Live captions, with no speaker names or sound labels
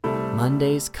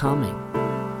Monday's coming.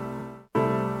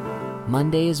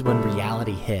 Monday is when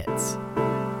reality hits.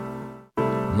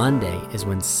 Monday is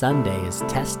when Sunday is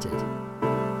tested.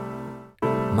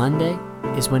 Monday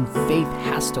is when faith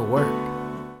has to work.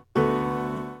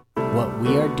 What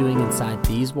we are doing inside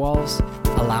these walls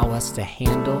allow us to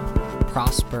handle,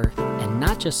 prosper, and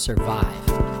not just survive,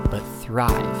 but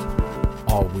thrive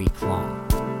all week long.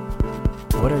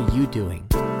 What are you doing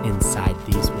inside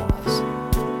these walls?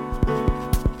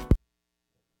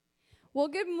 Well,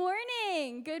 good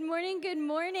morning. Good morning. Good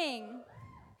morning.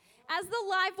 As the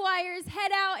live wires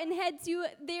head out and head to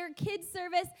their kids'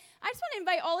 service, I just want to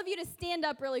invite all of you to stand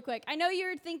up really quick. I know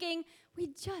you're thinking, we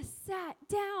just sat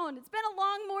down. It's been a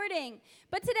long morning.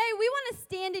 But today we want to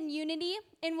stand in unity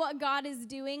in what God is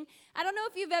doing. I don't know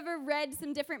if you've ever read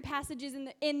some different passages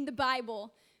in the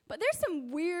Bible, but there's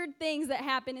some weird things that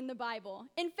happen in the Bible.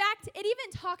 In fact, it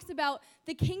even talks about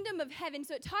the kingdom of heaven.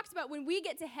 So it talks about when we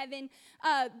get to heaven,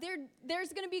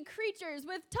 there's going to be creatures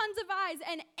with tons of eyes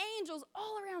and angels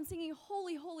all around singing,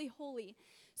 holy, holy, holy.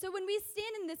 So when we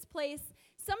stand in this place,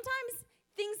 sometimes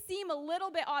things seem a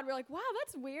little bit odd. We're like, wow,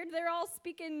 that's weird. They're all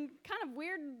speaking kind of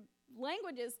weird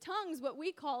languages, tongues, what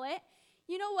we call it.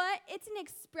 You know what? It's an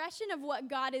expression of what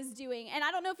God is doing. And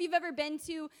I don't know if you've ever been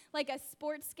to like a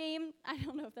sports game. I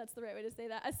don't know if that's the right way to say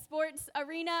that. A sports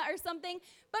arena or something.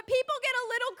 But people get a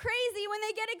little crazy when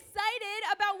they get excited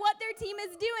about what their team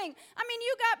is doing. I mean,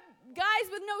 you got guys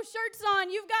with no shirts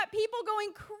on. You've got people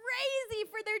going crazy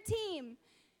for their team.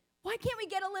 Why can't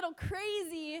we get a little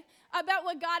crazy about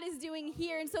what God is doing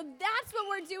here? And so that's what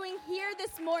we're doing here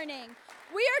this morning.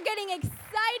 We are getting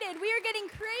excited. We are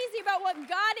getting crazy about what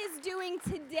God is doing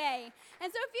today. And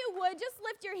so if you would, just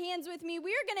lift your hands with me.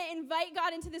 We are going to invite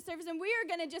God into the service, and we are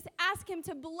going to just ask him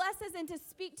to bless us and to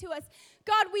speak to us.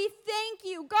 God, we thank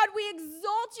you. God, we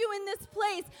exalt you in this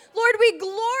place. Lord, we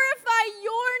glorify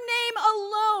your name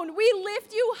alone. We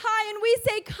lift you high, and we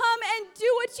say, come and do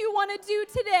what you want to do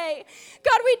today.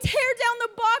 God, we tear down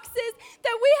the boxes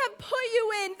that we have put you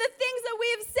in, the things that we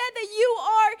have said that you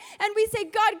are, and we say,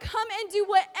 God, come and do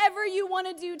whatever you want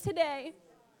to do today.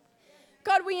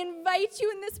 God, we invite you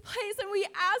in this place, and we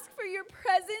ask for your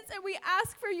presence, and we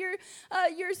ask for your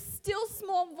still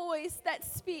small voice that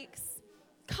speaks.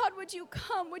 God, would you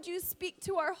come? Would you speak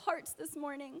to our hearts this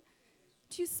morning?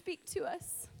 Would you speak to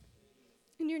us?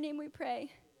 In your name we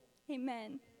pray.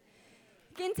 Amen.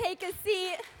 You can take a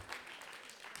seat.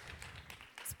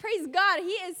 Praise God,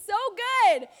 he is so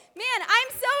good. Man, I'm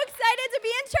so excited to be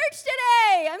in church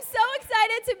today. I'm so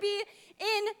excited to be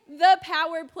in the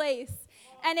power place.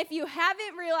 And if you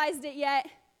haven't realized it yet,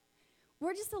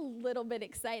 we're just a little bit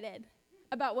excited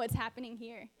about what's happening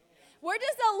here. We're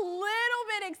just a little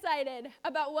bit excited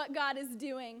about what God is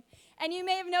doing. And you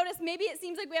may have noticed, maybe it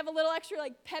seems like we have a little extra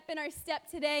pep in our step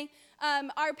today.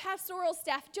 Our pastoral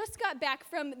staff just got back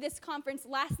from this conference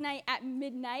last night at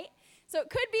midnight. So it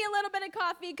could be a little bit of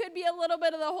coffee, could be a little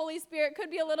bit of the Holy Spirit,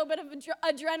 could be a little bit of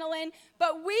adrenaline.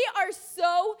 But we are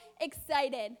so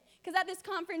excited because at this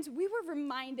conference, we were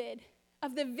reminded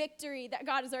of the victory that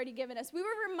God has already given us. We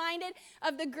were reminded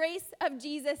of the grace of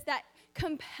Jesus that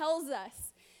compels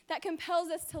us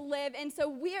to live. And so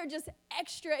we are just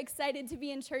extra excited to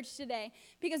be in church today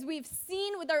because we've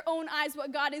seen with our own eyes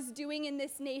what God is doing in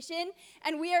this nation.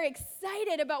 And we are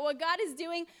excited about what God is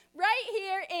doing right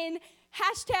here in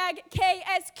 #KSQ,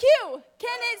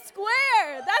 Kennett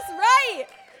Square. That's right.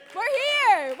 We're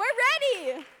here. We're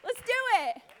ready. Let's do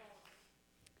it.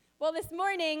 Well, this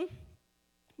morning,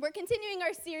 we're continuing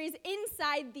our series,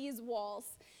 Inside These Walls.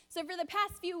 So for the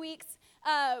past few weeks,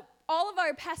 all of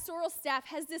our pastoral staff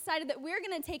has decided that we're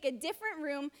going to take a different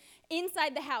room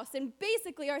inside the house. And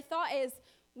basically, our thought is,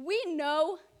 we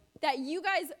know that you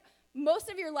guys, most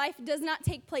of your life does not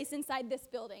take place inside this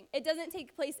building. It doesn't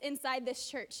take place inside this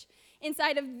church,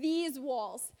 inside of these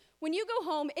walls. When you go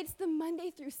home, it's the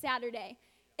Monday through Saturday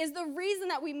is the reason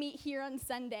that we meet here on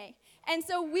Sunday. And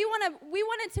so we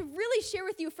wanted to really share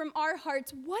with you from our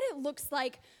hearts what it looks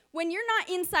like when you're not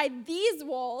inside these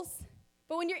walls,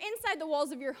 but when you're inside the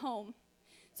walls of your home.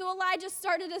 So Elijah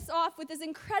started us off with this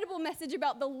incredible message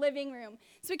about the living room.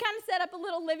 So we kind of set up a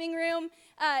little living room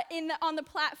on the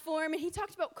platform, and he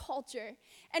talked about culture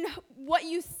and what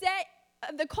you set,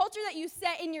 the culture that you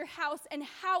set in your house and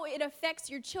how it affects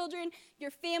your children,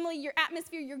 your family, your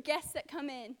atmosphere, your guests that come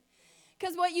in.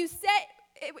 Because what you set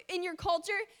in your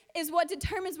culture is what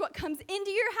determines what comes into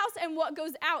your house and what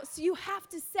goes out. So you have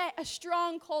to set a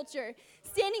strong culture,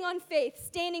 standing on faith,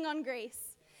 standing on grace.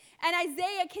 And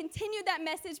Isaiah continued that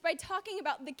message by talking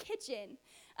about the kitchen,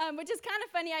 which is kind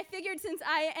of funny. I figured since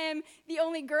I am the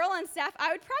only girl on staff,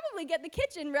 I would probably get the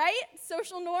kitchen, right?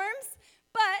 Social norms.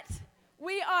 But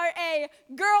We are a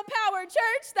girl power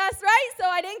church, that's right. So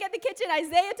I didn't get the kitchen,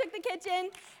 Isaiah took the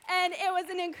kitchen, and it was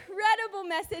an incredible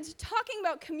message talking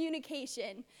about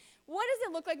communication. What does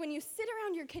it look like when you sit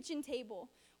around your kitchen table?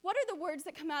 What are the words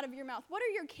that come out of your mouth? What are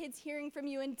your kids hearing from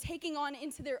you and taking on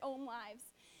into their own lives?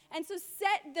 And so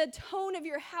set the tone of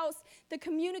your house, the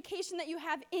communication that you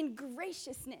have in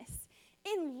graciousness,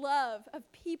 in love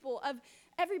of people, of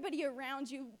everybody around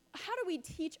you. How do we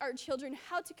teach our children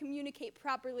how to communicate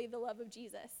properly the love of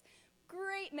Jesus?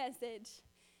 Great message.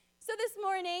 So this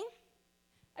morning,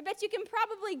 I bet you can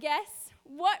probably guess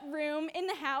what room in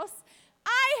the house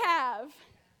I have.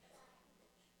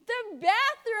 The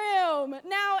bathroom.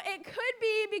 Now, it could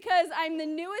be because I'm the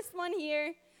newest one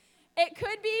here. It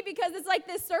could be because it's like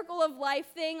this circle of life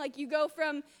thing. Like you go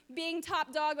from being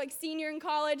top dog, like senior in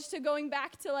college, to going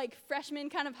back to like freshman,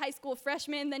 kind of high school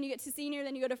freshman. Then you get to senior,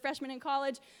 then you go to freshman in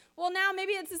college. Well, now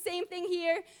maybe it's the same thing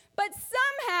here. But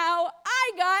somehow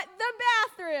I got the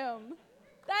bathroom.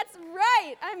 That's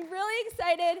right. I'm really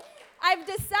excited. I've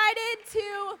decided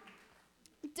to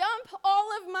dump all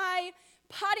of my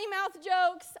potty mouth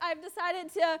jokes. I've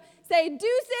decided to say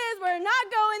deuces, we're not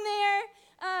going there.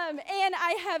 And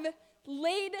I have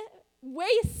laid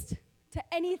waste to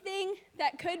anything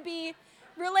that could be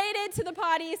related to the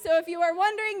potty. So if you are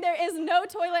wondering, there is no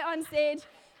toilet on stage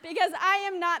because I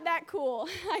am not that cool.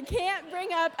 I can't bring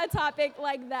up a topic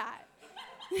like that.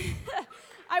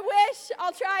 I wish.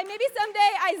 I'll try. Maybe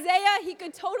someday Isaiah, he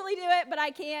could totally do it, but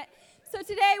I can't. So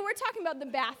today we're talking about the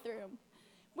bathroom.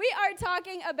 We are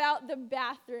talking about the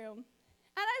bathroom.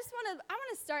 And I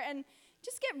want to start and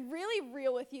just get really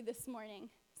real with you this morning.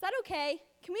 Is that okay?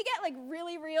 Can we get like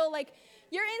really real? Like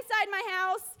you're inside my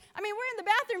house. I mean, we're in the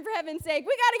bathroom for heaven's sake.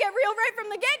 We got to get real right from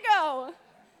the get-go.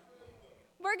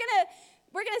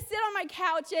 We're gonna sit on my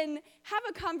couch and have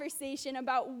a conversation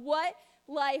about what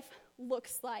life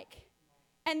looks like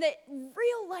and the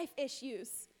real life issues.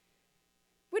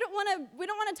 We don't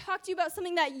want to talk to you about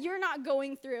something that you're not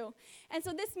going through. And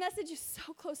so this message is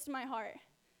so close to my heart.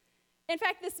 In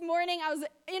fact, this morning, I was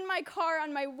in my car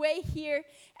on my way here,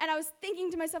 and I was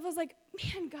thinking to myself, I was like,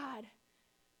 man, God,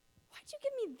 why'd you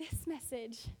give me this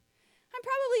message? I'm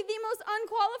probably the most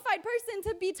unqualified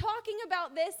person to be talking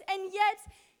about this, and yet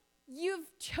you've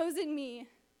chosen me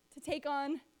to take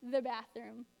on the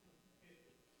bathroom.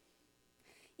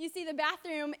 You see, the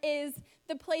bathroom is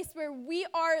the place where we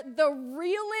are the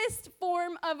realest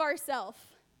form of ourselves.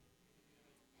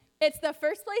 It's the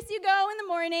first place you go in the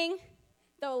morning,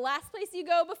 the last place you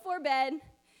go before bed.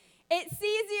 It sees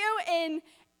you in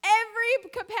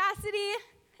every capacity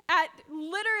at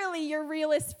literally your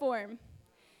realest form.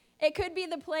 It could be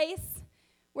the place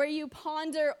where you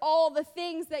ponder all the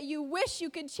things that you wish you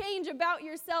could change about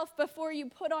yourself before you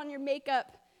put on your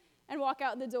makeup and walk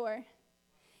out the door.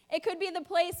 It could be the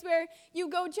place where you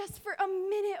go just for a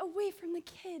minute away from the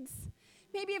kids.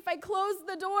 Maybe if I close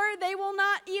the door, they will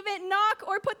not even knock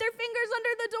or put their fingers under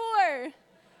the door.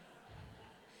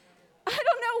 I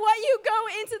don't know what you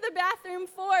go into the bathroom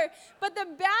for, but the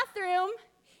bathroom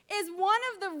is one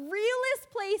of the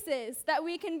realest places that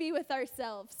we can be with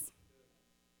ourselves.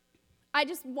 I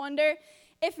just wonder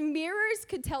if mirrors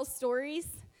could tell stories,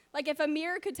 like if a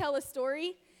mirror could tell a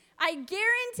story, I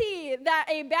guarantee that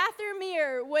a bathroom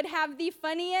mirror would have the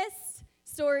funniest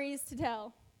stories to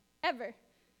tell, ever.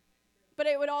 But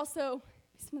it would also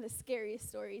be some of the scariest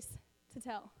stories to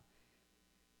tell.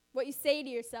 What you say to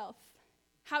yourself,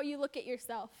 how you look at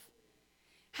yourself,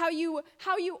 how you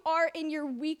are in your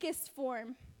weakest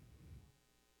form.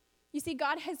 You see,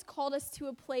 God has called us to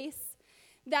a place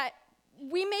that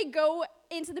we may go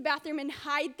into the bathroom and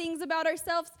hide things about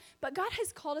ourselves, but God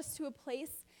has called us to a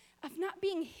place of not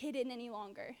being hidden any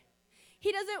longer.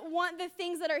 He doesn't want the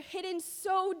things that are hidden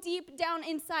so deep down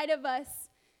inside of us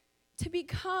to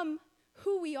become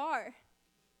who we are.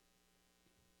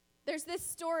 There's this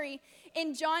story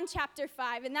in John chapter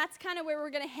 5, and that's kind of where we're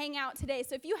going to hang out today.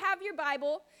 So if you have your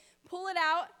Bible, pull it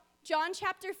out, John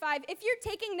chapter 5. If you're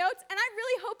taking notes, and I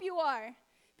really hope you are,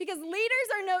 because leaders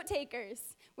are note takers.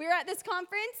 We were at this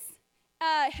conference,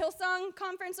 Hillsong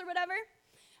conference or whatever.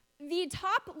 The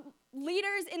top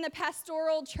leaders in the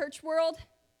pastoral church world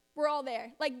were all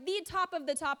there, like the top of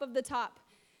the top of the top.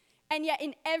 And yet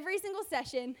in every single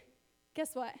session,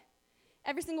 guess what?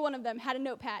 Every single one of them had a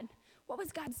notepad. What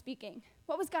was God speaking?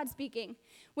 What was God speaking?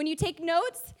 When you take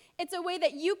notes, it's a way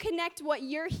that you connect what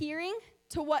you're hearing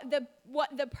to what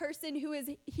the person who is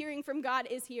hearing from God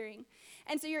is hearing.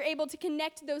 And so you're able to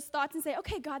connect those thoughts and say,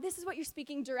 okay, God, this is what you're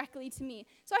speaking directly to me.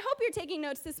 So I hope you're taking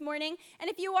notes this morning. And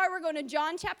if you are, we're going to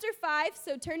John chapter 5.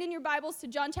 So turn in your Bibles to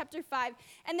John chapter 5.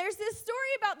 And there's this story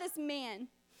about this man.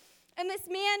 And this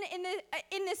man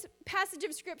in this passage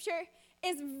of Scripture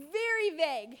is very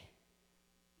vague.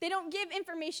 They don't give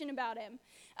information about him.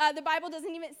 The Bible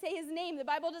doesn't even say his name. The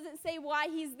Bible doesn't say why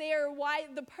he's there or why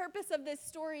the purpose of this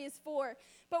story is for.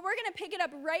 But we're going to pick it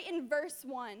up right in verse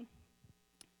 1. I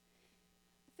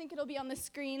think it'll be on the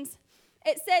screens.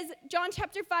 It says, John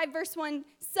chapter 5, verse 1,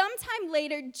 sometime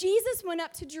later, Jesus went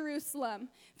up to Jerusalem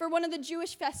for one of the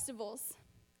Jewish festivals.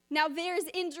 Now there's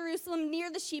in Jerusalem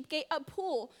near the sheep gate a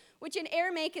pool, which in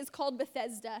Aramaic is called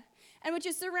Bethesda, and which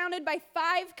is surrounded by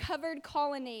 5 covered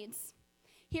colonnades.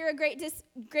 Here a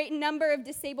great number of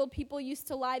disabled people used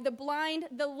to lie, the blind,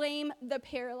 the lame, the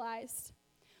paralyzed.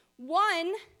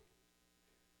 One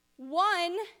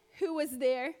who was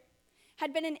there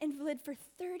had been an invalid for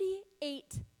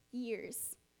 38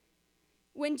 years.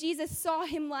 When Jesus saw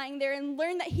him lying there and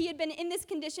learned that he had been in this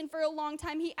condition for a long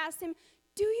time, he asked him,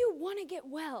 "Do you want to get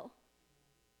well?"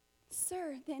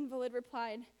 "Sir," the invalid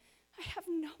replied, "I have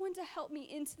no one to help me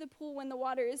into the pool when the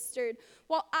water is stirred.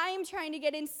 While I am trying to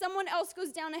get in, someone else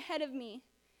goes down ahead of me."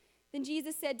 Then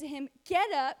Jesus said to him,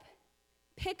 "Get up,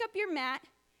 pick up your mat,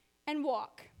 and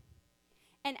walk."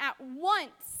 And at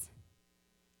once,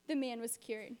 the man was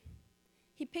cured.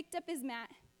 He picked up his mat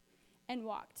and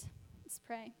walked. Let's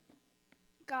pray.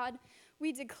 God,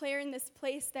 we declare in this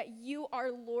place that you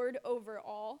are Lord over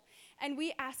all. And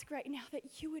we ask right now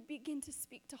that you would begin to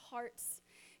speak to hearts.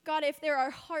 God, if there are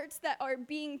hearts that are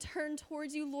being turned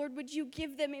towards you, Lord, would you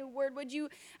give them a word? Would you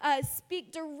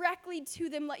speak directly to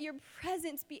them? Let your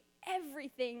presence be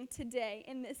everything today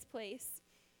in this place.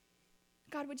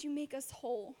 God, would you make us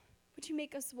whole? Would you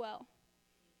make us well?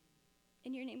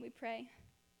 In your name we pray.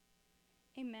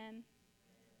 Amen.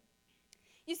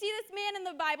 You see this man in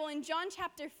the Bible in John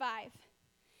chapter 5.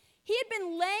 He had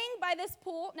been laying by this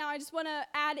pool. Now I just want to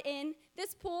add in,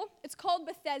 this pool, it's called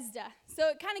Bethesda. So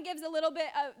it kind of gives a little bit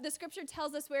of, the scripture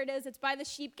tells us where it is. It's by the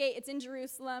sheep gate. It's in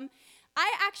Jerusalem.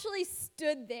 I actually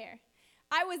stood there.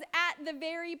 I was at the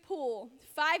very pool.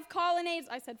 5 colonnades,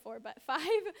 I said 4, but 5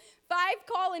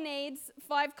 colonnades,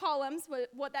 5 columns,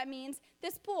 what that means.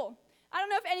 This pool. I don't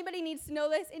know if anybody needs to know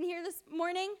this in here this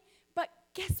morning, but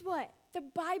guess what? The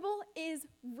Bible is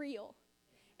real.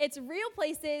 It's real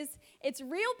places, it's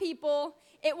real people,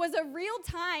 it was a real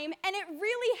time, and it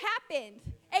really happened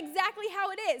exactly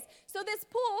how it is. So this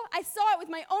pool, I saw it with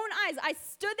my own eyes. I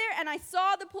stood there and I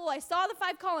saw the pool. I saw the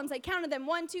 5 columns. I counted them,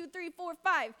 1, 2, 3, 4,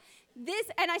 5.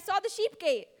 And I saw the sheep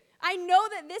gate. I know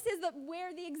that this is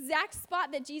where the exact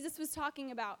spot that Jesus was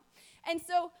talking about. And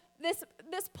so this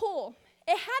pool,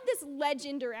 it had this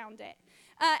legend around it.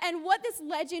 And what this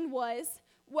legend was,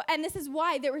 and this is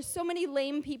why there were so many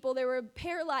lame people. They were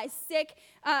paralyzed, sick,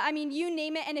 you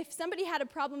name it. And if somebody had a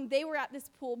problem, they were at this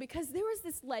pool because there was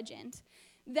this legend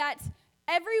that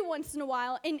every once in a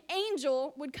while, an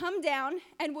angel would come down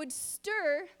and would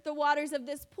stir the waters of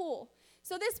this pool.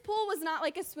 So this pool was not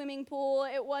like a swimming pool.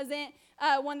 It wasn't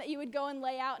one that you would go and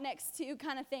lay out next to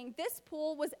kind of thing. This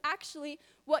pool was actually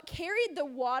what carried the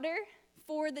water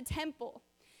for the temple.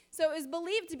 So it was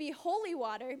believed to be holy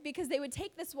water because they would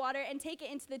take this water and take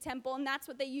it into the temple, and that's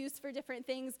what they used for different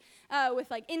things with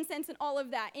like incense and all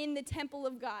of that in the temple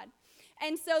of God.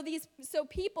 And so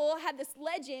people had this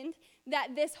legend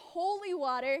that this holy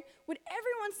water would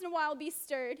every once in a while be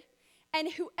stirred,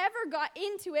 and whoever got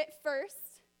into it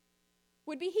first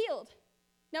would be healed.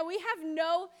 Now we have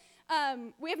no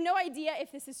idea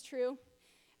if this is true.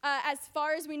 As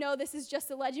far as we know, this is just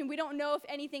a legend. We don't know if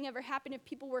anything ever happened, if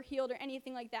people were healed or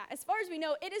anything like that. As far as we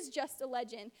know, it is just a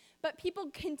legend. But people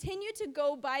continue to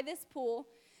go by this pool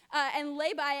and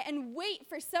lay by it and wait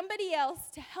for somebody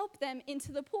else to help them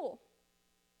into the pool.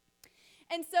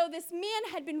 And so this man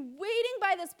had been waiting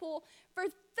by this pool for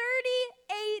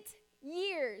 38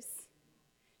 years.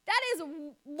 That is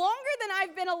longer than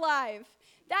I've been alive.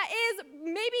 That is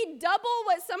maybe double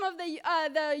what some of the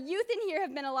youth in here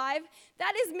have been alive.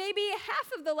 That is maybe half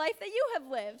of the life that you have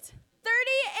lived.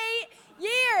 38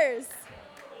 years.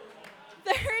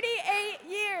 38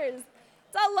 years.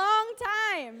 It's a long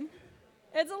time.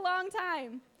 It's a long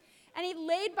time. And he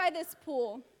laid by this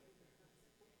pool,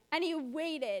 and he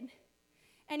waited,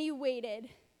 and he waited,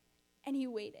 and he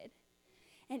waited.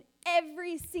 And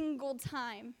every single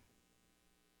time,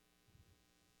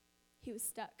 he was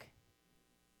stuck.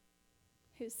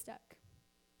 He was stuck.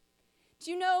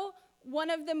 Do you know one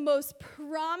of the most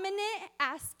prominent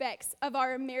aspects of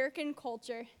our American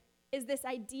culture is this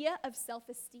idea of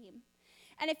self-esteem?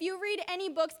 And if you read any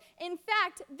books, in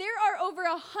fact, there are over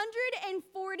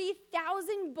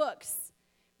 140,000 books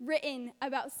written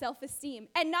about self-esteem.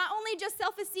 And not only just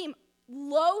self-esteem,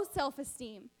 low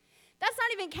self-esteem. That's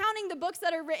not even counting the books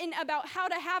that are written about how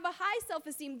to have a high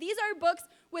self-esteem. These are books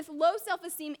with low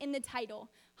self-esteem in the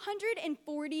title.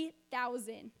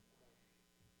 140,000.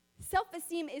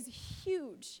 Self-esteem is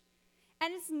huge.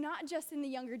 And it's not just in the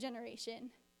younger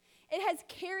generation. It has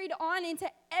carried on into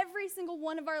every single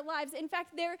one of our lives. In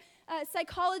fact, their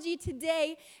Psychology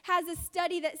Today has a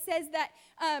study that says that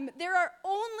there are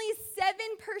only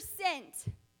 7%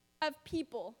 of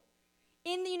people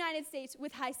in the United States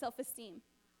with high self-esteem.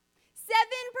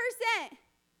 7%.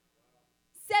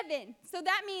 7. So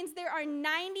that means there are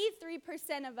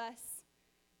 93% of us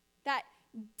that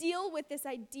deal with this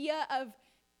idea of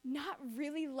not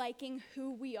really liking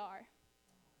who we are.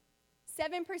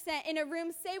 7% in a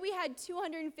room, say we had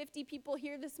 250 people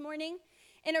here this morning.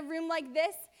 In a room like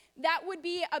this, that would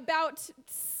be about,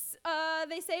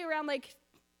 they say around like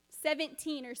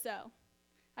 17 or so.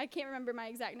 I can't remember my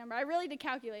exact number. I really did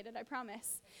calculate it, I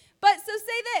promise. But so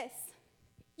say this.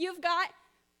 You've got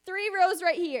 3 rows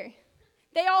right here.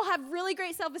 They all have really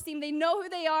great self-esteem. They know who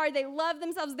they are. They love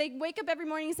themselves. They wake up every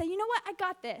morning and say, you know what? I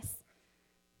got this.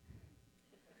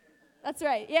 That's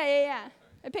right. Yeah.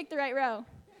 I picked the right row.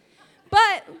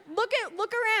 But look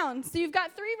around. So you've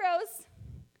got 3 rows.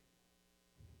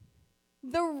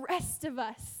 The rest of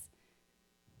us,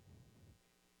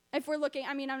 if we're looking,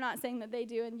 I mean, I'm not saying that they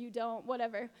do and you don't,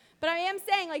 whatever. But I am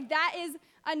saying, like, that is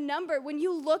a number. When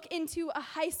you look into a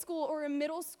high school or a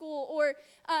middle school or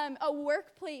a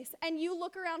workplace and you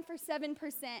look around for 7%,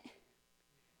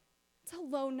 it's a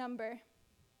low number.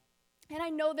 And I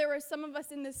know there are some of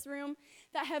us in this room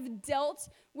that have dealt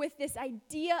with this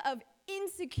idea of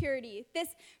insecurity,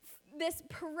 this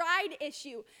pride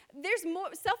issue. There's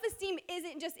more. Self-esteem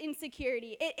isn't just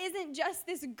insecurity. It isn't just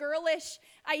this girlish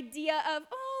idea of,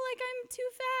 oh, like I'm too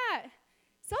fat.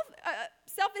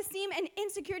 Self-esteem and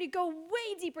insecurity go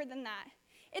way deeper than that.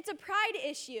 It's a pride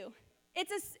issue.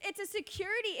 It's a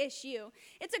security issue.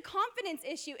 It's a confidence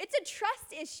issue. It's a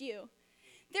trust issue.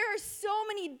 There are so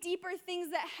many deeper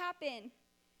things that happen.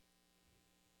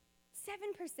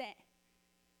 7%.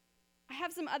 I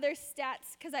have some other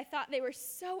stats because I thought they were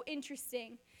so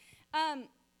interesting.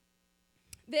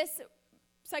 This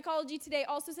Psychology Today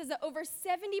also says that over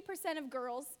 70% of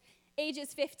girls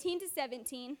ages 15 to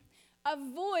 17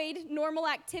 avoid normal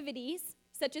activities,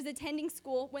 such as attending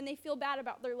school, when they feel bad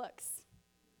about their looks.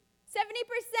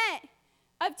 70%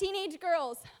 of teenage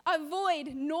girls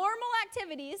avoid normal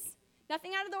activities,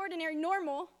 nothing out of the ordinary,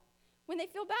 normal, when they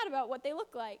feel bad about what they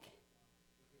look like.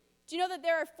 Do you know that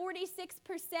there are 46%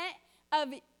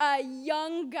 of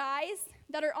young guys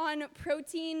that are on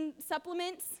protein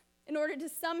supplements in order to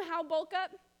somehow bulk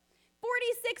up?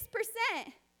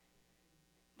 46%.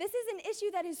 This is an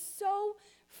issue that is so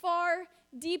far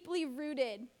deeply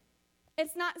rooted.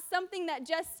 It's not something that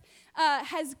just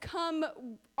has come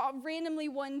randomly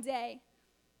one day.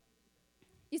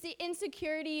 You see,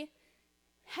 insecurity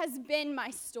has been my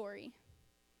story.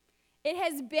 It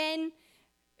has been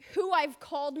who I've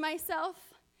called myself.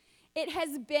 It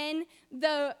has been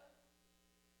the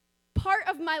part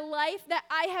of my life that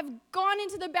I have gone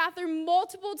into the bathroom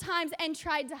multiple times and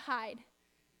tried to hide.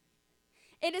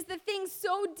 It is the thing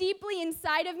so deeply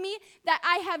inside of me that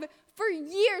I have for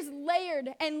years layered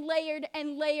and layered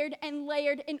and layered and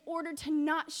layered in order to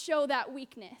not show that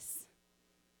weakness.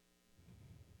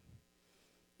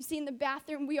 You see, in the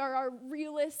bathroom, we are our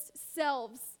realest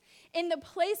selves. In the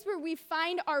place where we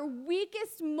find our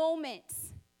weakest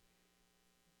moments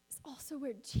is also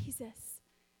where Jesus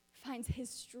finds his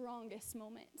strongest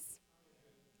moments.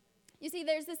 You see,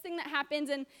 there's this thing that happens,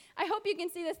 and I hope you can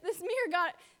see this. This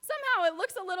mirror somehow it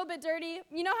looks a little bit dirty.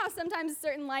 You know how sometimes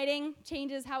certain lighting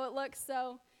changes how it looks,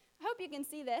 so I hope you can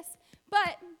see this.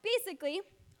 But basically,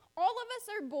 all of us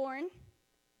are born,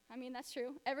 I mean, that's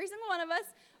true. Every single one of us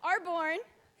are born.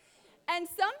 And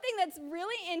something that's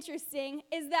really interesting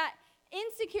is that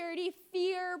insecurity,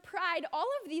 fear, pride, all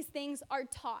of these things are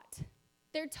taught.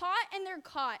 They're taught and they're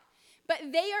caught.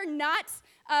 But they are not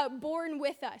born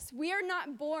with us. We are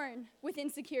not born with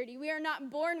insecurity. We are not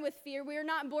born with fear. We are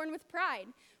not born with pride.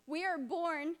 We are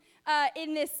born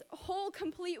in this whole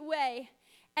complete way.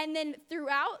 And then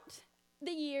throughout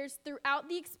the years, throughout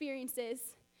the experiences,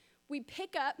 we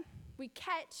pick up, we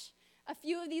catch a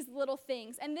few of these little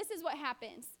things. And this is what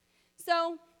happens.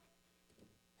 So,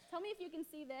 tell me if you can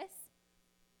see this.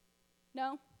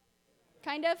 No?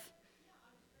 Kind of?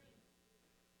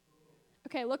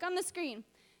 Okay, look on the screen.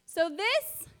 So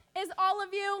this is all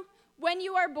of you when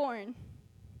you are born.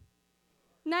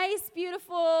 Nice,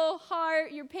 beautiful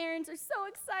heart. Your parents are so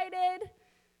excited.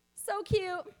 So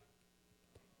cute.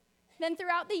 Then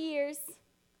throughout the years,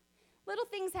 little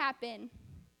things happen.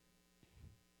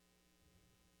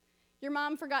 Your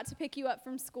mom forgot to pick you up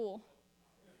from school.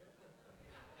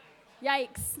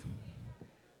 Yikes.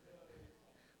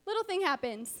 Little thing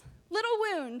happens. Little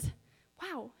wound.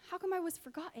 Wow, how come I was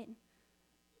forgotten?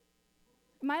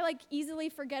 Am I like easily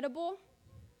forgettable?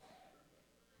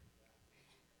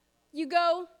 You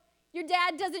go, your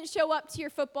dad doesn't show up to your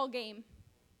football game.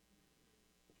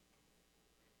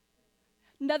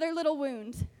 Another little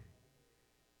wound.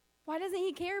 Why doesn't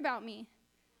he care about me?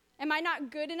 Am I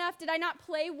not good enough? Did I not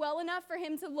play well enough for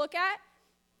him to look at?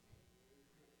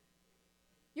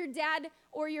 Your dad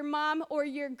or your mom or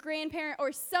your grandparent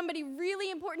or somebody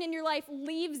really important in your life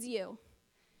leaves you.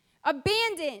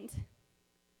 Abandoned.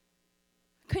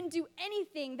 Couldn't do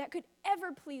anything that could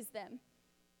ever please them.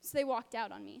 So they walked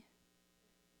out on me.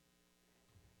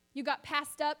 You got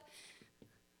passed up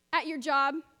at your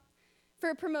job for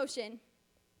a promotion.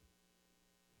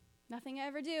 Nothing I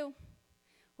ever do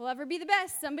will ever be the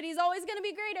best. Somebody's always going to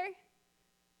be greater.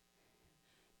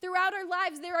 Throughout our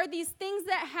lives, there are these things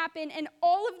that happen, and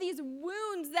all of these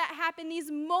wounds that happen,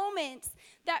 these moments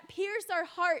that pierce our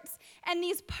hearts, and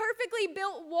these perfectly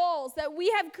built walls that we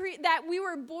have that we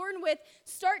were born with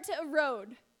start to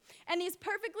erode. And these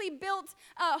perfectly built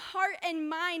heart and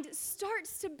mind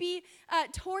starts to be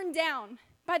torn down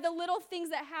by the little things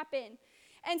that happen.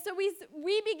 And so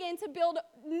we begin to build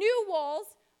new walls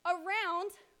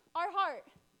around our heart.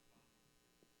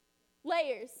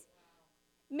 Layers,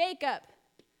 makeup,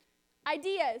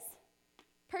 ideas,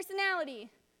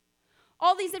 personality,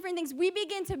 all these different things. We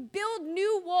begin to build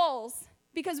new walls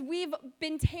because we've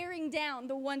been tearing down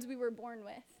the ones we were born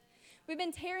with. We've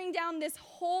been tearing down this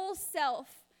whole self.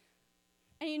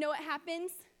 And you know what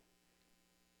happens?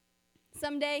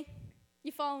 Someday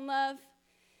you fall in love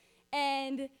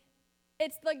and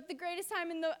it's like the greatest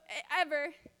time ever.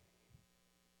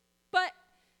 But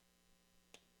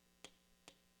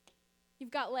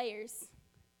you've got layers.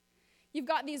 You've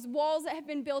got these walls that have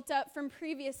been built up from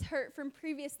previous hurt, from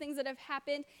previous things that have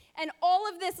happened. And all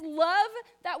of this love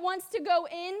that wants to go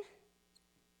in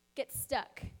gets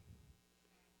stuck.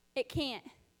 It can't.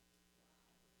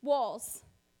 Walls.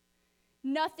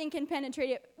 Nothing can penetrate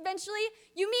it. Eventually,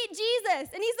 you meet Jesus,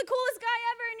 and he's the coolest guy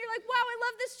ever, and you're like, wow, I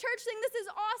love this church thing. This is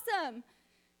awesome.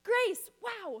 Grace,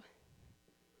 wow.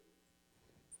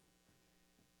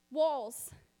 Walls.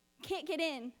 Can't get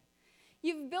in.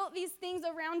 You've built these things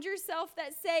around yourself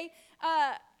that say,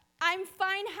 I'm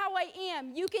fine how I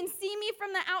am. You can see me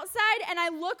from the outside, and I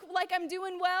look like I'm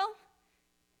doing well.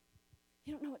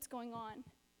 You don't know what's going on.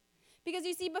 Because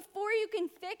you see, before you can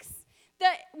fix the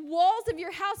walls of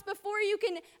your house, before you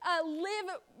can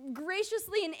live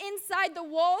graciously and inside the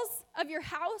walls of your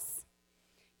house,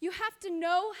 you have to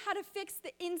know how to fix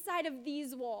the inside of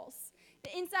these walls.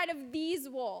 The inside of these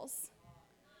walls.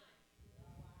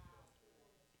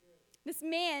 This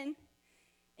man,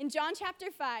 in John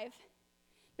chapter 5,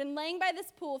 been laying by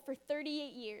this pool for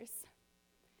 38 years.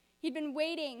 He'd been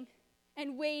waiting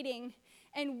and waiting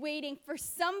and waiting for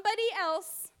somebody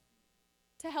else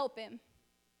to help him.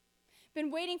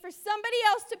 Been waiting for somebody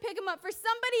else to pick him up, for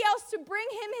somebody else to bring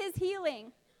him his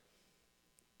healing.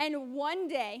 And one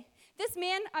day, this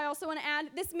man, I also want to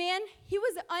add, this man, he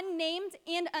was unnamed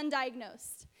and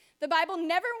undiagnosed. The Bible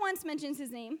never once mentions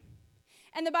his name,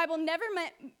 and the Bible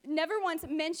never once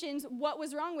mentions what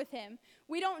was wrong with him.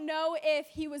 We don't know if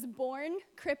he was born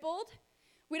crippled.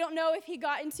 We don't know if he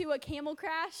got into a camel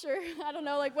crash or, I don't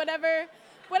know, like whatever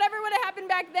would have happened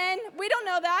back then. We don't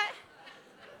know that.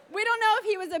 We don't know if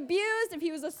he was abused, if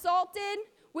he was assaulted.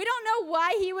 We don't know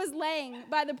why he was laying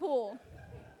by the pool.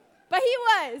 But he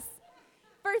was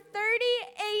for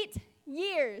 38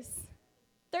 years.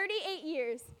 38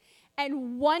 years.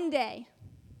 And one day,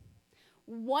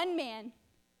 one man,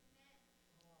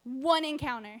 one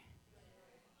encounter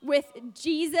with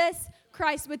Jesus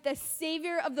Christ, with the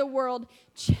Savior of the world,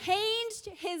 changed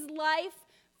his life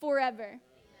forever.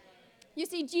 You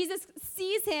see, Jesus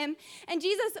sees him, and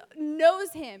Jesus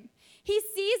knows him. He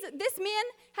sees, this man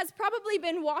has probably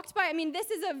been walked by. I mean,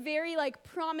 this is a very,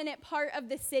 prominent part of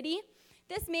the city.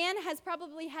 This man has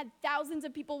probably had thousands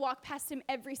of people walk past him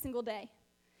every single day.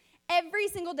 Every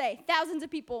single day, thousands of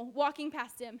people walking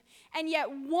past him. And yet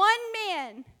one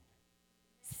man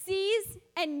sees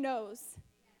and knows.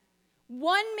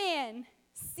 One man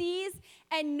sees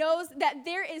and knows that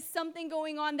there is something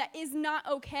going on that is not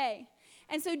okay.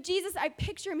 And so Jesus, I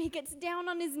picture him, he gets down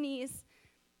on his knees,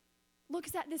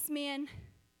 looks at this man,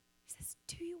 he says,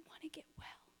 do you want to get well?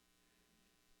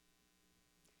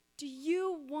 Do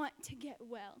you want to get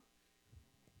well?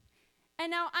 And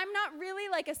now, I'm not really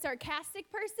a sarcastic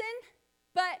person,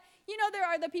 but there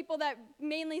are the people that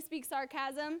mainly speak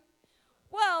sarcasm.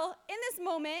 Well, in this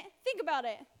moment, think about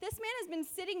it. This man has been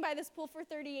sitting by this pool for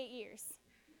 38 years.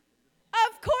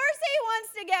 Of course he wants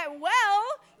to get well.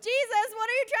 Jesus, what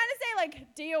are you trying to say? Like,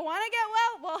 do you want to get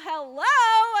well? Well, hello.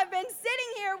 I've been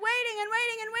sitting here waiting and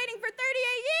waiting and waiting for 38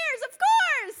 years. Of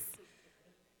course.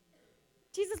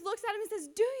 Jesus looks at him and says,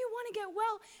 do you want to get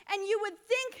well? And you would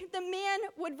think the man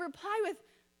would reply with,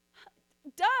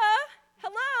 duh,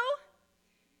 hello.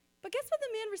 But guess what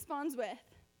the man responds with?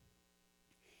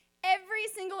 Every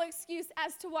single excuse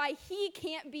as to why he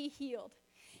can't be healed.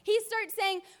 He starts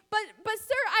saying, but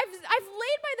sir, I've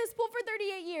laid by this pool for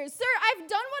 38 years. Sir, I've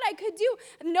done what I could do.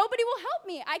 Nobody will help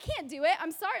me. I can't do it. I'm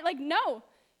sorry. Like, no.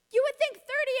 You would think 38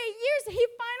 years, he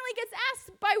finally gets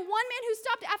asked by one man who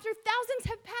stopped after thousands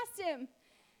have passed him.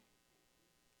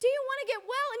 Do you want to get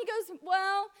well? And he goes,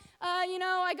 well,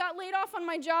 I got laid off on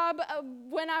my job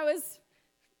when I was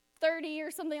 30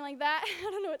 or something like that. I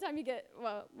don't know what time you get,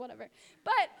 well, whatever.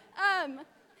 But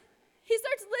he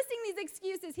starts listing these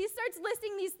excuses. He starts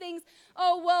listing these things.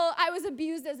 Oh, well, I was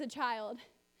abused as a child.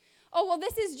 Oh, well,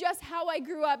 this is just how I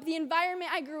grew up. The environment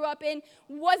I grew up in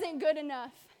wasn't good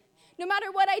enough. No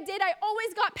matter what I did, I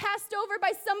always got passed over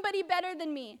by somebody better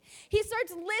than me. He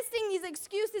starts listing these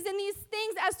excuses and these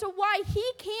things as to why he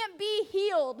can't be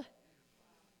healed.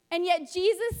 And yet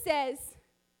Jesus says,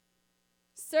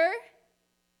 sir,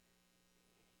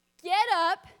 get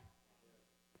up,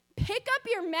 pick up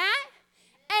your mat,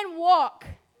 and walk.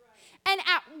 And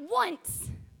at once,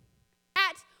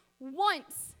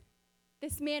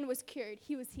 this man was cured.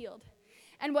 He was healed.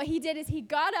 And what he did is he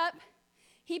got up,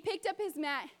 he picked up his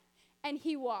mat, and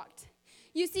he walked.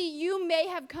 You see, you may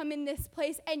have come in this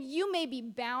place and you may be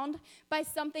bound by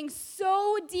something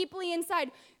so deeply inside.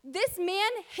 This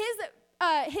man,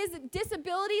 his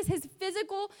disabilities, his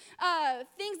physical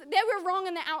things, they were wrong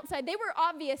on the outside. They were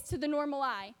obvious to the normal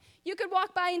eye. You could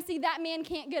walk by and see that man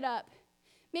can't get up.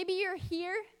 Maybe you're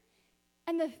here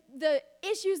and the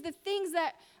issues, the things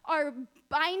that are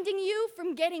binding you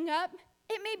from getting up,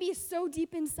 it may be so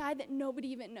deep inside that nobody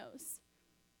even knows.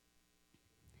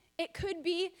 It could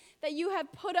be that you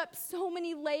have put up so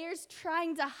many layers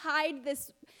trying to hide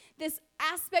this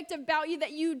aspect about you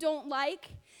that you don't like,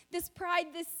 this pride,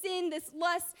 this sin, this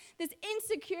lust, this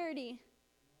insecurity,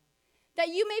 that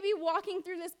you may be walking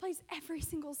through this place every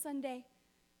single Sunday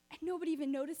and nobody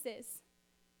even notices.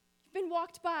 You've been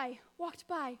walked by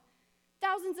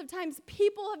thousands of times.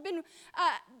 People have been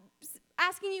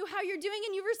asking you how you're doing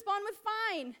and you respond with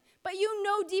fine, but you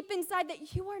know deep inside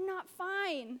that you are not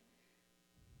fine.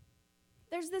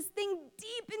 There's this thing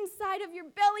deep inside of your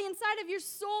belly, inside of your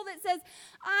soul that says,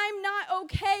 I'm not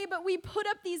okay, but we put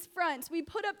up these fronts. We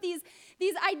put up these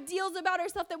ideals about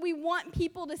ourselves that we want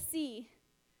people to see.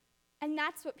 And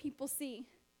that's what people see.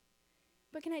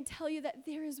 But can I tell you that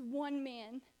there is one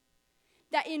man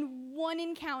that in one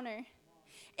encounter,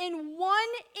 in one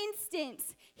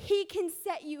instance, he can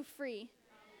set you free.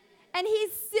 And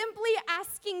he's simply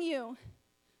asking you,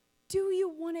 do you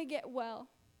want to get well?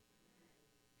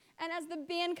 And as the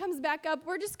band comes back up,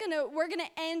 we're gonna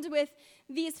end with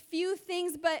these few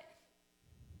things, but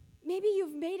maybe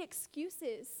you've made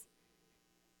excuses.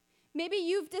 Maybe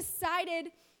you've decided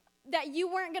that you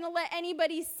weren't gonna let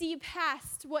anybody see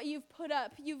past what you've put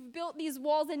up. You've built these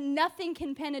walls and nothing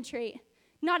can penetrate,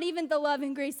 not even the love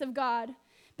and grace of God,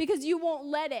 because you won't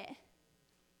let it.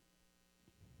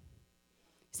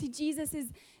 See, Jesus is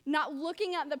not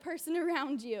looking at the person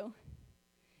around you.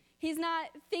 He's not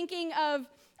thinking of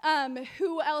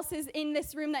who else is in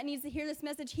this room that needs to hear this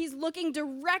message. He's looking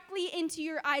directly into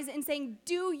your eyes and saying,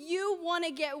 do you want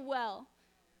to get well?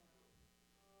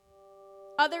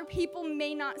 Other people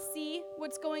may not see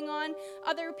what's going on.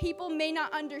 Other people may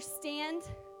not understand.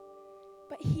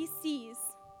 But he sees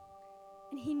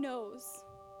and he knows.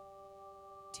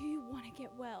 Do you want to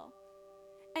get well?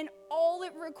 And all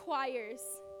it requires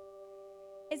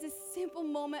is a simple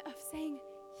moment of saying,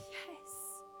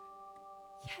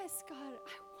 yes, God,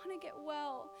 I want to get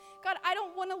well. God, I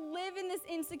don't want to live in this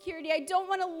insecurity. I don't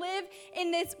want to live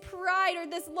in this pride or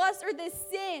this lust or this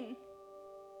sin.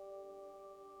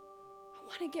 I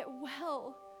want to get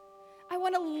well. I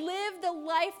want to live the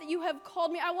life that you have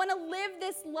called me. I want to live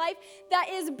this life that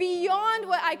is beyond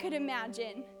what I could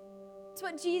imagine. It's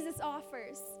what Jesus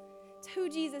offers. It's who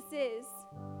Jesus is.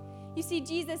 You see,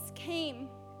 Jesus came,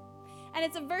 and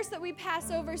it's a verse that we pass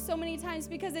over so many times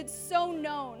because it's so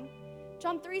known.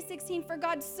 John 3:16, for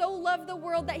God so loved the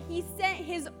world that he sent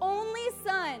his only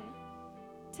son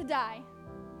to die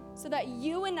so that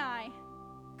you and I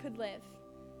could live.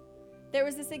 There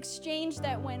was this exchange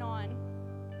that went on.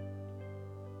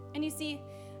 And you see,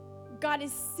 God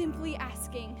is simply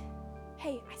asking,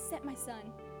 hey, I sent my son.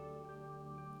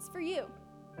 It's for you.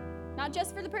 Not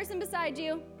just for the person beside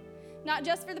you, not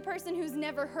just for the person who's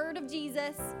never heard of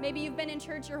Jesus. Maybe you've been in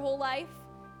church your whole life.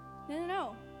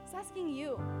 No. It's asking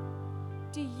you,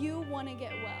 do you want to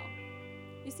get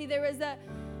well? You see, there was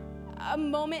a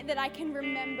moment that I can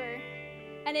remember,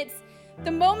 and it's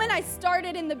the moment I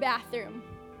started in the bathroom.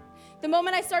 The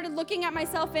moment I started looking at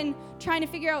myself and trying to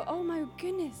figure out, oh my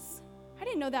goodness, I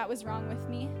didn't know that was wrong with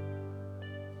me.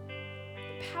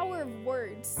 The power of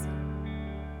words,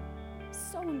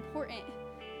 so important.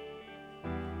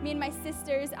 Me and my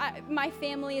sisters, my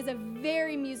family is a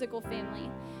very musical family.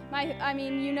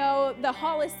 The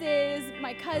Hollises,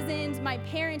 my cousins, my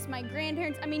parents, my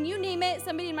grandparents, you name it,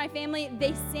 somebody in my family,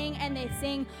 they sing, and they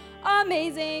sing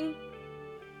amazing.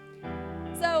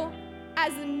 So,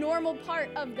 as a normal part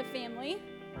of the family,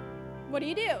 what do?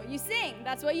 You sing.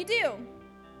 That's what you do.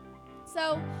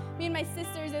 So, me and my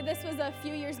sisters, this was a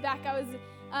few years back, I was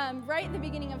right at the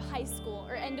beginning of high school,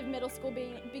 or end of middle school,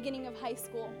 beginning of high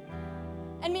school.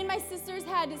 And me and my sisters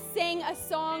had sang a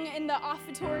song in the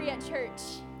offertory at church.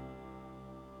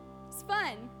 It's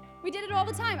fun. We did it all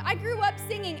the time. I grew up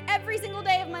singing every single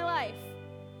day of my life.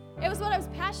 It was what I was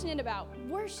passionate about,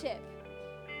 worship.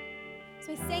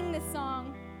 So I sang this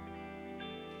song.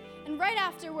 And right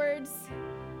afterwards,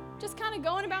 just kind of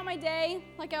going about my day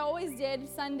like I always did,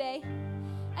 Sunday.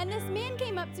 And this man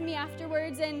came up to me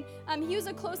afterwards, and he was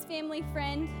a close family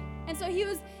friend. And so he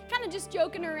was kind of just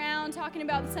joking around, talking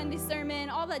about the Sunday sermon,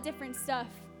 all that different stuff.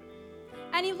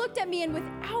 And he looked at me, and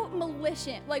without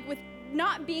malicious, with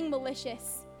not being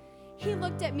malicious, he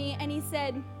looked at me and he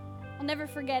said, I'll never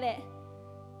forget it.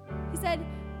 He said,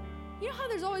 you know how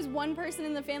there's always one person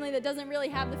in the family that doesn't really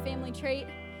have the family trait?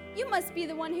 You must be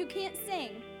the one who can't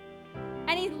sing.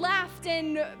 And he laughed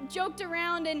and joked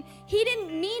around, and he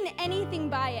didn't mean anything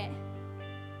by it.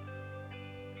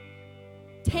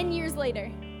 10 years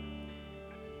later,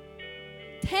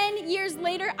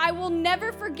 I will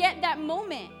never forget that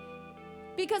moment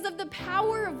because of the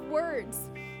power of words.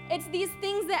 It's these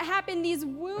things that happen, these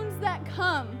wounds that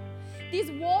come,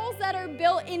 these walls that are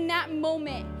built in that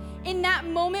moment. In that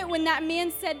moment when that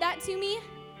man said that to me,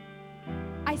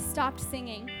 I stopped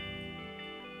singing.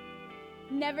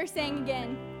 Never sang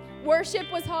again. Worship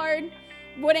was hard.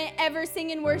 Wouldn't ever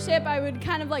sing in worship. I would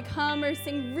kind of hum or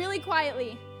sing really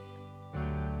quietly.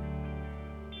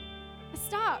 I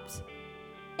stopped.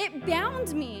 It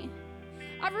bound me.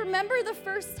 I remember the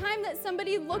first time that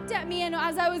somebody looked at me, and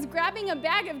as I was grabbing a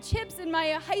bag of chips in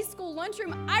my high school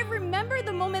lunchroom, I remember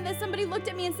the moment that somebody looked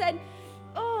at me and said,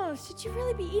 oh, should you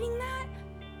really be eating that?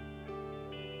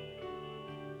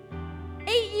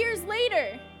 8 years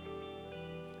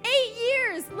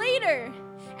later,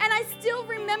 and I still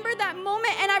remember that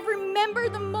moment, and I remember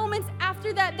the moments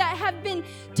after that have been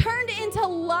turned into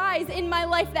lies in my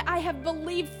life that I have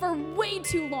believed for way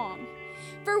too long.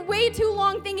 For way too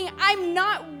long, thinking I'm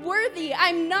not worthy,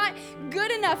 I'm not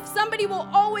good enough, somebody will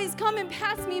always come and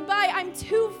pass me by, I'm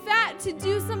too fat to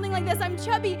do something like this, I'm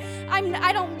chubby,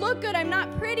 I don't look good, I'm not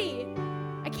pretty,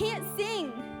 I can't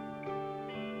sing.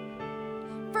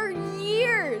 For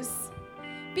years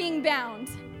being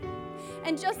bound.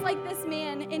 And just like this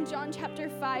man in John chapter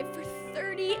 5, for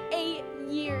 38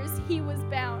 years he was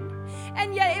bound.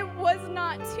 And yet it was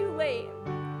not too late.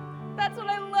 That's what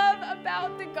I love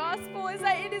about the gospel, is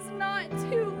that it is not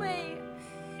too late.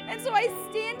 And so I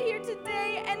stand here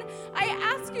today and I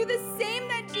ask you the same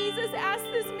that Jesus asked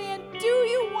this man, do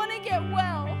you want to get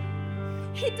well?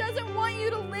 He doesn't want you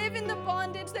to live in the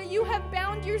bondage that you have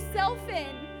bound yourself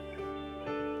in.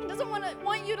 He doesn't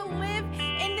want you to live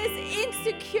in this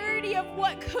insecurity of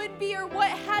what could be or what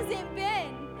hasn't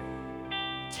been.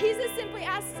 Jesus simply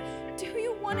asks, do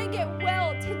you want to get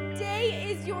well?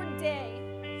 Today is your day.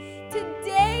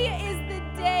 Today is the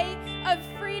day of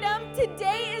freedom.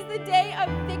 Today is the day of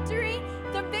victory.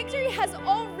 The victory has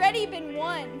already been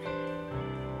won.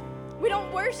 We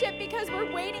don't worship because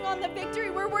we're waiting on the victory.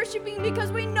 We're worshiping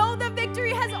because we know the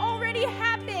victory has already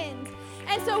happened.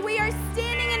 And so we are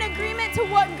standing in agreement to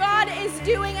what God is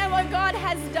doing and what God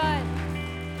has done.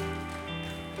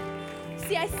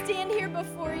 See, I stand here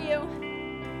before you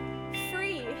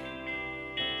free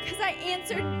because I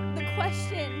answered the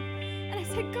question. And I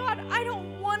said, God, I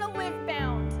don't want to live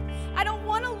bound. I don't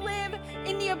want to live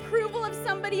in the approval of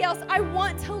somebody else. I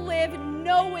want to live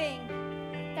knowing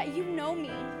that you know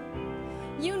me.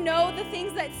 You know the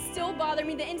things that still bother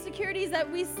me, the insecurities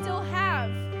that we still have.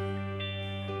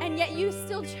 And yet you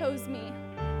still chose me.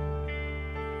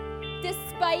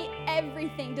 Despite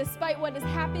everything, despite what has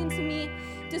happened to me,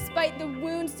 despite the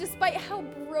wounds, despite how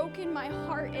broken my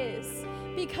heart is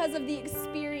because of the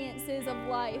experiences of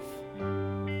life.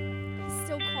 He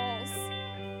still calls.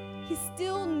 He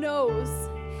still knows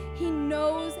He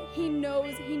knows, He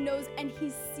knows, He knows, and He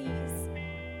sees.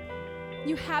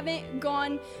 You haven't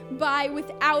gone by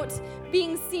without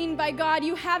being seen by God.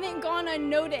 You haven't gone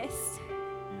unnoticed.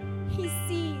 He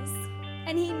sees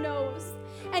and He knows.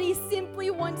 And He simply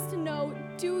wants to know,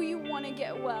 do you want to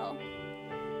get well?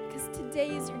 Because today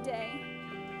is your day.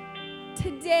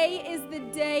 Today is the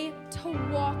day to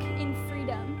walk in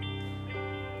freedom.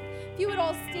 If you would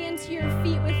all stand to your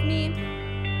feet with me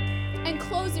and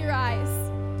close your eyes.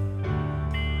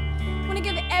 I want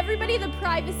to give everybody the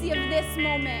privacy of this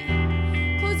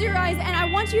moment. Close your eyes, and I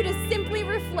want you to simply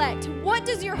reflect. What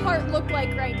does your heart look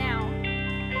like right now?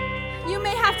 You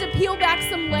may have to peel back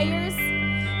some layers.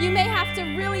 You may have to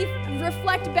really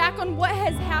reflect back on what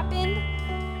has happened.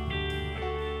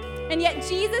 And yet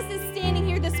Jesus is standing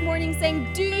here this morning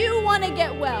saying, do you want to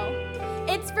get well?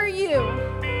 It's for you.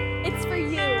 It's for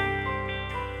you.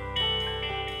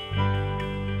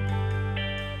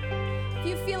 If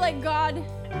you feel like God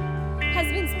has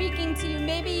been speaking to you,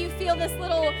 maybe you feel this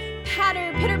little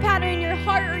pitter patter in your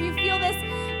heart, or you feel this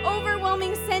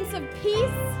overwhelming sense of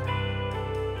peace.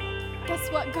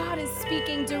 Guess what? God is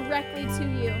speaking directly to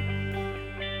you.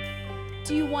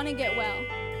 Do you want to get well?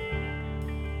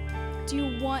 Do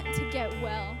you want to get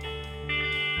well?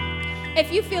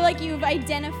 If you feel like you've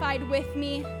identified with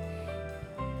me,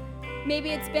 maybe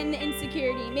it's been the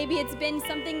insecurity, maybe it's been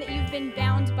something that you've been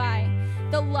bound by,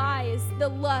 the lies, the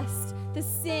lust, the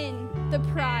sin, the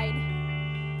pride.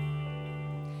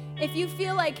 If you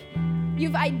feel like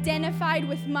you've identified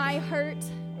with my hurt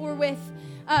or with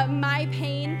my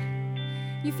pain,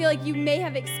 you feel like you may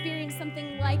have experienced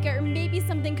something like it, or maybe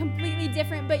something completely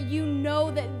different, but you know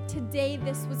that today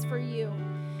this was for you.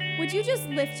 Would you just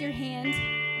lift your hand?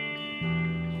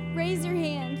 Raise your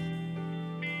hand.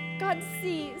 God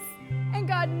sees, and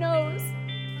God knows,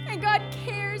 and God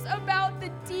cares about the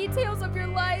details of your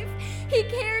life. He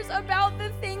cares about the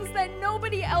things that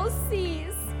nobody else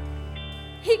sees.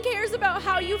 He cares about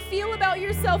how you feel about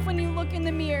yourself when you look in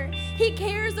the mirror. He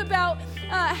cares about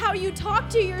how you talk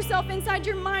to yourself inside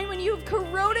your mind when you've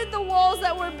corroded the walls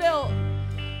that were built.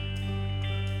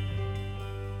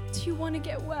 Do you want to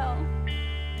get well?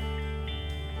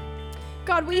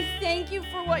 God, we thank you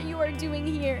for what you are doing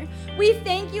here. We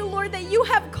thank you, Lord, that you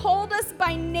have called us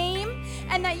by name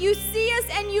and that you see us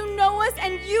and you know us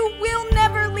and you will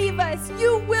never leave us.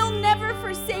 You will never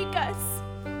forsake us.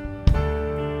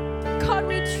 God,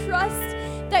 we trust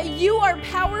that you are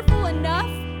powerful enough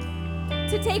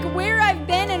to take where I've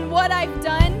been and what I've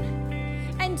done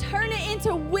and turn it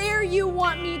into where you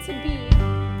want me to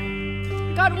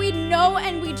be. God, we know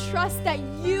and we trust that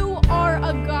you are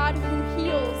a God who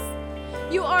heals.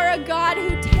 You are a God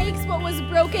who takes what was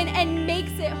broken and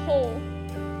makes it whole.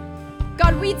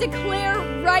 God, we declare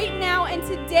right now and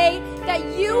today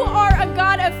that you are a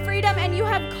God of freedom and you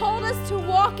have called us to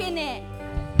walk in it.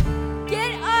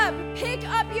 Get up, pick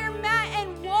up your mat.